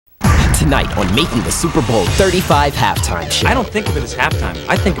Tonight on Making the Super Bowl 35 Halftime Show. I don't think of it as halftime.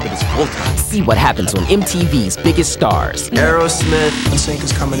 I think of it as full-time. See what happens on MTV's biggest stars. Aerosmith.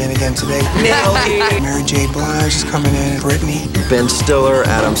 Singer's coming in again today. Mary J. Blige is coming in. Britney. Ben Stiller,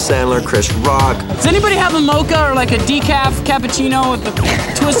 Adam Sandler, Chris Rock. Does anybody have a mocha or like a decaf cappuccino with a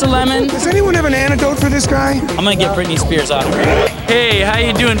twist of lemon? Does anyone have an antidote for this guy? I'm gonna get Britney Spears out of here. Hey, how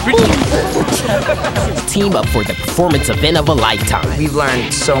you doing, Britney? Team up for the performance event of a lifetime. We've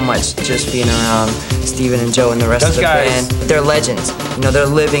learned so much just being around Steven and Joe and the rest of the band. They're legends. You know, they're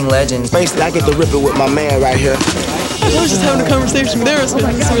living legends. Basically, I get to rip it with my man right here. I was just having a conversation with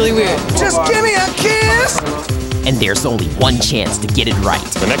Aerosmith. It's really weird. Just give me a kiss! And there's only one chance to get it right.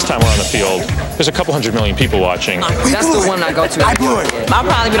 The next time we're on the field, there's a couple 100 million people watching. That's the one I go to. I blew it. I'll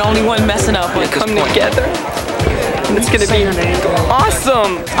probably be the only one messing up when it comes together. And it's gonna be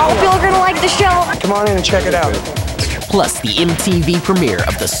awesome. I hope you're gonna like the show. Come on in and check it out. Plus the MTV premiere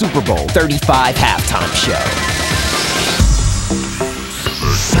of the Super Bowl 35 Halftime Show.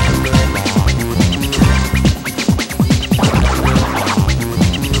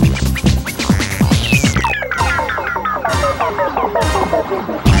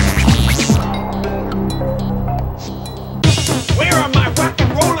 Where are my rock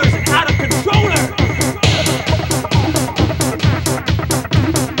and rollers out of controller?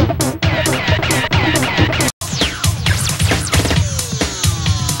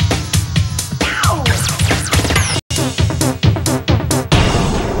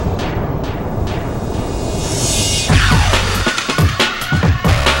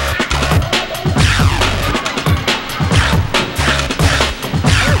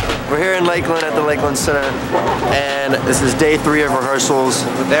 We're here in Lakeland at the Lakeland Center, and this is day 3 of rehearsals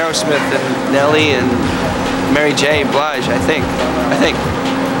with Aerosmith and Nelly and Mary J. Blige, I think.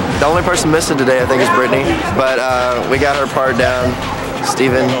 The only person missing today, I think, is Britney, but we got her part down.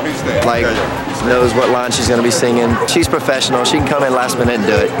 Steven, knows what line she's gonna be singing. She's professional. She can come in last minute and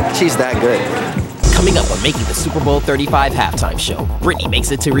do it. She's that good. Coming up on Making the Super Bowl 35 Halftime Show, Britney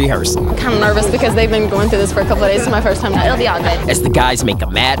makes it to rehearsal. I'm kind of nervous because they've been going through this for a couple of days. It's my first time. It'll be all good. As the guys make a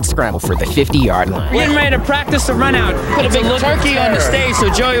mad scramble for the 50-yard line. We're getting ready to practice the run out. Put a big turkey on the stage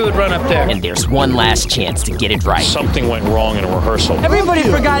so Joey would run up there. And there's one last chance to get it right. Something went wrong in a rehearsal. Everybody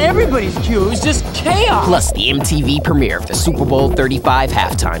forgot everybody's cue. It was just chaos. Plus the MTV premiere of the Super Bowl 35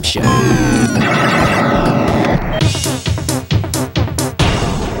 Halftime Show.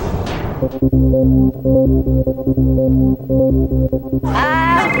 We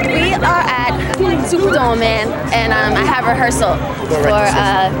are at Superdome, man, and I have rehearsal for,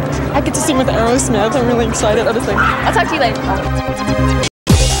 I get to sing with Aerosmith. I'm really excited. I'll talk to you later.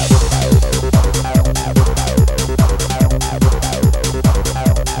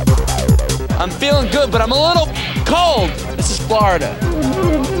 I'm feeling good, but I'm a little cold. This is Florida.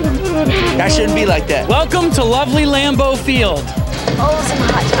 That shouldn't be like that. Welcome to lovely Lambeau Field. Oh, some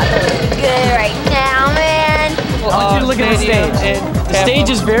hot chocolate would be good right now, man. I want you to look at the stage. The stage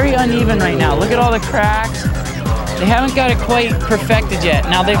is very uneven right now. Look at all the cracks. They haven't got it quite perfected yet.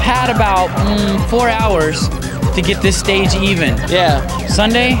 Now they've had about 4 hours to get this stage even. Yeah.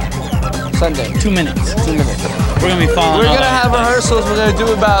 Sunday? 2 minutes. We're gonna be following We're up. gonna have rehearsals. We're gonna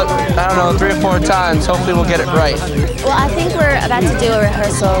do about, I don't know, 3 or 4 times. Hopefully we'll get it right. Well, I think we're about to do a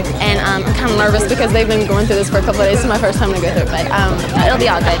rehearsal, and I'm kind of nervous because they've been going through this for a couple of days. It's my first time to go through it, but it'll be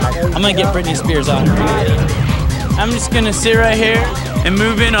all good. I'm gonna get Britney Spears out of here. I'm just gonna sit right here and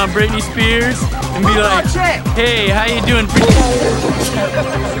move in on Britney Spears and be like, hey, how you doing, Britney?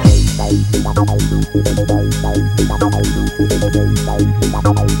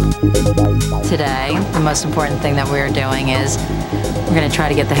 Today, the most important thing that we're doing is we're going to try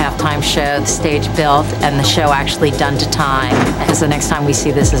to get the halftime show, the stage built, and the show actually done to time. Because the next time we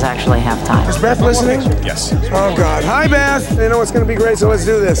see this is actually halftime. Is Beth listening? Yes. Oh, God. Hi, Beth. They know it's going to be great, so let's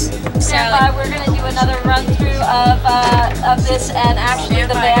do this. Stand by. We're going to do another run through of this, and actually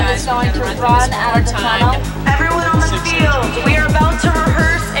the band is going to run out of the tunnel. Everyone on the field, we are about to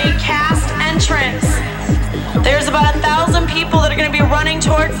rehearse a cast entrance. There's about 1,000 people that are going to be running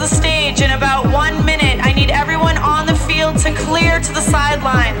towards the stage in about 1 minute. I need everyone on the field to clear to the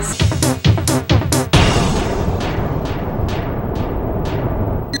sidelines.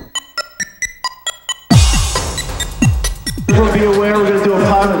 Be aware we're going to do a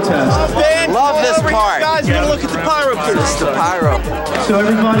pyro test. Love this part. Guys, we're going to look at the pyro kit. This is the pyro. So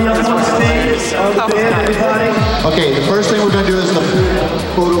everybody up on stage, the band, everybody. Okay, the first thing we're going to do is the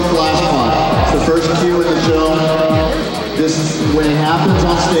photo flash mob. It's the first cue in the show. This is when it happens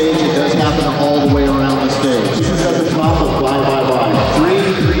on stage, it does happen all the way around the stage. This is at the top of Bye Bye Bye.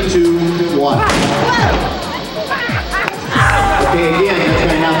 3, 2, 1. Okay, again, that's going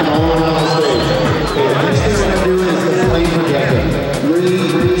to happen all around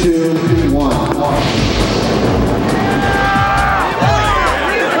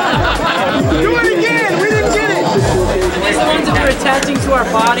belting to our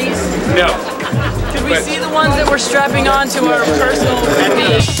bodies? No. Could we see the ones that we're strapping on to our personal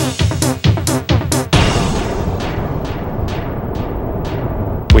feet?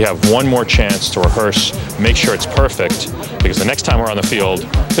 We have one more chance to rehearse, make sure it's perfect, because the next time we're on the field,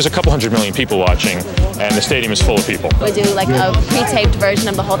 there's a couple 100 million people watching, and the stadium is full of people. We do like a pre-taped version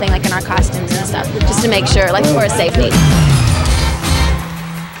of the whole thing, like in our costumes and stuff, just to make sure, like for safety.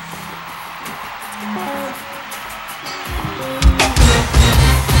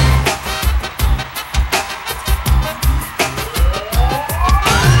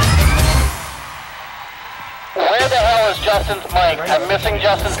 Justin's mic. I'm missing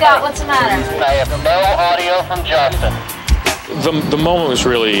Justin's Scott, mic. what's the matter? I have no audio from Justin. The moment was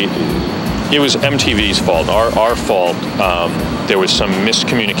really, it was MTV's fault, our fault. There was some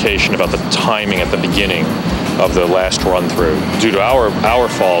miscommunication about the timing at the beginning of the last run through. Due to our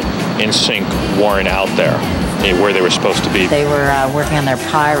fault, NSYNC weren't out there where they were supposed to be. They were working on their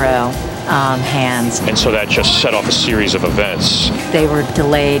pyro hands. And so that just set off a series of events. They were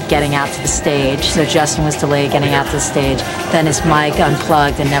delayed getting out to the stage, so Justin was delayed getting out to the stage. Then his mic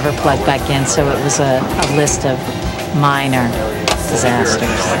unplugged and never plugged back in, so it was a list of minor disasters.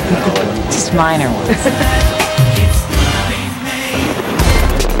 Just minor ones.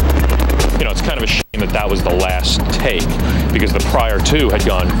 You know, it's kind of a shame that was the last take, because the prior two had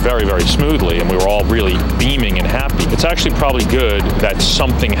gone very, very smoothly, and we were all really beaming and happy. It's actually probably good that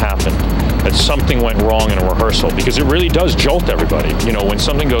something happened, that something went wrong in a rehearsal, because it really does jolt everybody. You know, when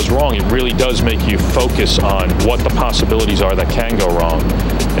something goes wrong, it really does make you focus on what the possibilities are that can go wrong,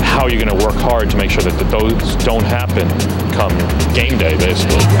 and how you're going to work hard to make sure that those don't happen come game day,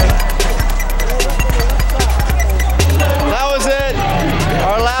 basically. That was it.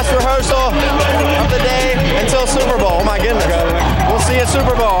 Our last rehearsal of the day until Super Bowl. Oh my goodness. We'll see you at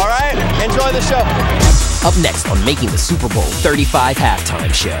Super Bowl, all right? Enjoy the show. Up next on Making the Super Bowl 35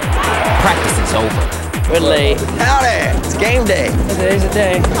 halftime show. Practice is over. We're late. Howdy. It's game day. Today's the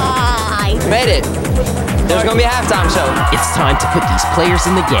day. Hi. Made it. There's gonna be a halftime show. It's time to put these players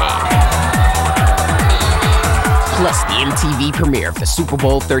in the game. Plus the MTV premiere of the Super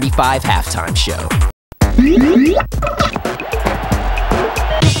Bowl 35 halftime show.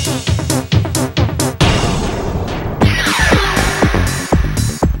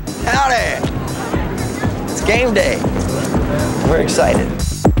 Howdy. It's game day. We're excited.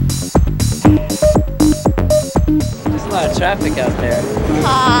 There's a lot of traffic out there.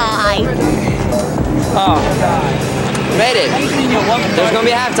 Hi. Oh. Made it. There's gonna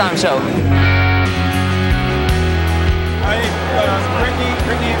be a halftime show. Hi, Britney,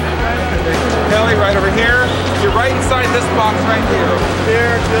 Kelly, right over here. You're right inside this box right here.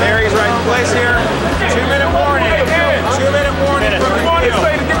 Mary's right in place here. 2-minute warning. 2-minute warning from the field.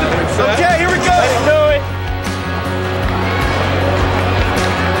 Okay, here we go. Let's do it.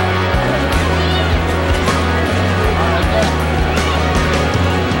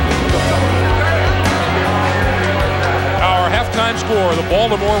 Our halftime score, the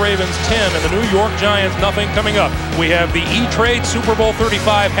Baltimore Ravens 10 and the New York Giants nothing. Coming up, we have the E-Trade Super Bowl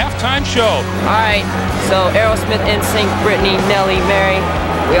 35 halftime show. Alright, so Aerosmith, NSYNC, Britney, Nelly, Mary,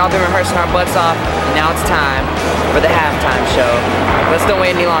 we all been rehearsing our butts off, and now it's time for the halftime show. Let's don't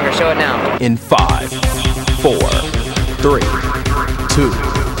wait any longer, show it now. In 5, 4, 3, 2,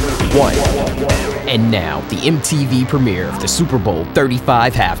 1. And now, the MTV premiere of the Super Bowl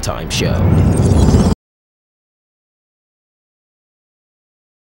 35 halftime show.